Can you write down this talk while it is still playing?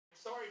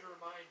sorry to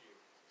remind you.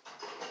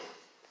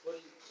 What are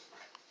you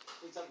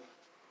talking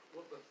about?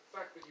 Well, the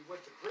fact that you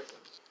went to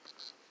prison.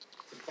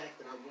 The fact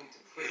that I went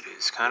to prison. It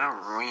is kind of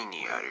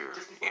rainy out here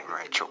in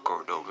Rancho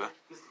Cordova.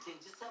 Mr.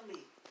 King, just tell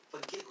me, for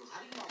giggles,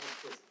 how do you know I went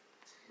to prison?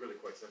 Really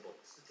quite simple.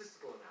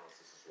 Statistical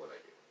analysis is what I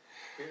do.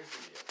 Here's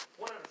the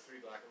deal. 1 out of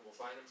 3 black men will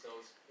find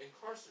themselves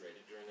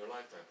incarcerated during their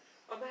lifetime.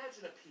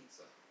 Imagine a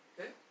pizza,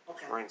 okay?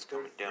 Rain's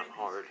coming down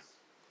hard.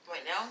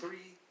 Right now?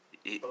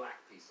 3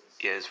 black pieces.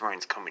 Yeah, this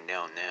rain's coming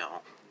down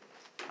now.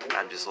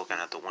 I'm just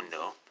looking out the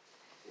window.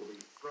 Will be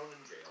thrown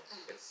in jail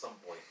at some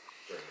point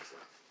during his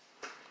life.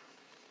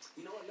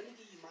 You know what? Let me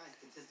give you my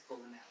statistical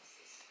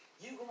analysis.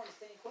 You going to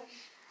San Quentin?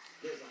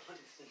 There's a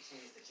 100%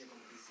 chance that you're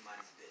going to be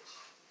somebody's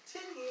bitch.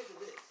 10 years of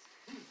this.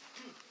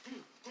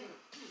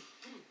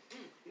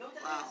 You know what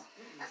that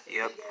is?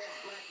 Yep.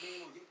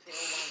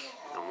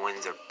 The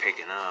winds are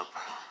picking up.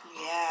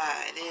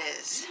 Yeah, it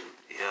is.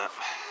 Yep.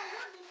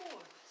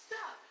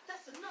 Stop.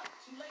 That's enough.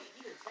 Too late.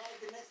 He done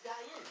tagged the next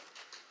guy in.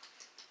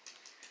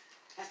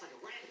 That's like a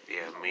rabbit.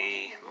 Yeah,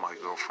 me, my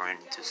girlfriend,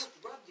 just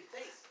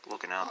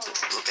looking at the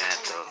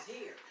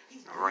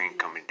rain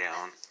coming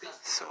down.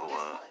 So,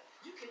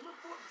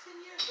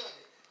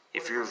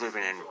 if you're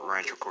living in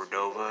Rancho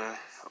Cordova,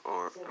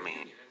 or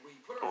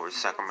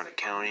Sacramento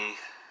County,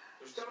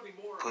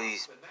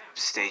 please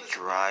stay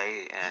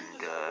dry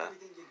and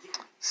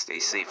stay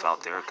safe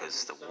out there,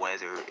 because the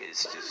weather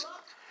is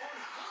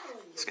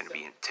it's going to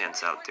be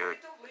intense out there.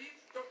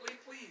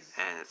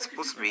 And it's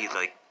supposed to be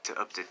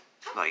up to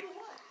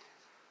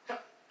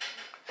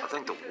I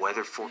think the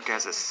weather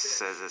forecast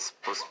says it's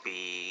supposed to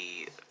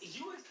be,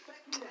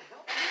 I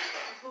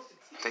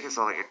think it's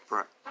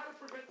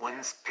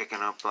winds picking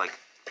up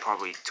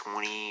probably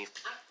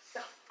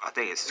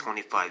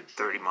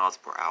 25-30 miles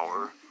per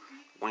hour.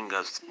 Wind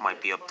gusts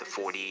might be up to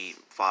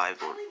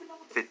 45 or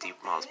 50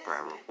 miles per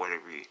hour,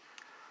 whatever you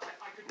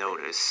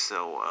notice.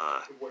 So,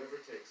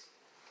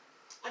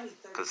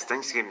 because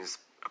Thanksgiving is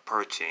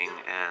approaching,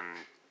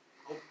 and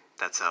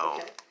that's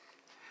how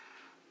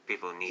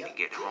people need to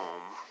get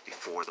home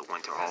before the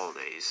winter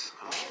holidays,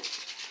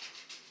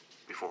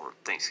 before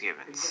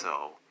Thanksgiving.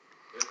 So,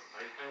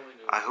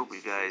 I hope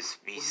you guys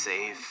be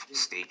safe,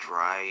 stay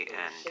dry,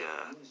 and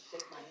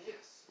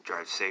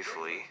drive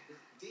safely,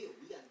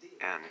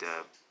 and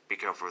be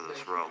careful of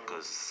this road,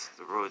 because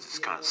the road is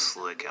kind of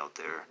slick out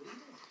there.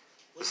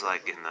 It's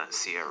like in the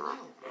Sierra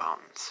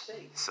Mountains.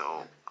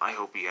 So I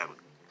hope you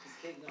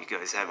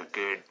guys have a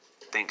good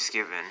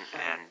Thanksgiving,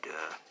 and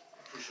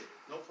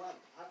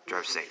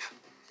drive safe.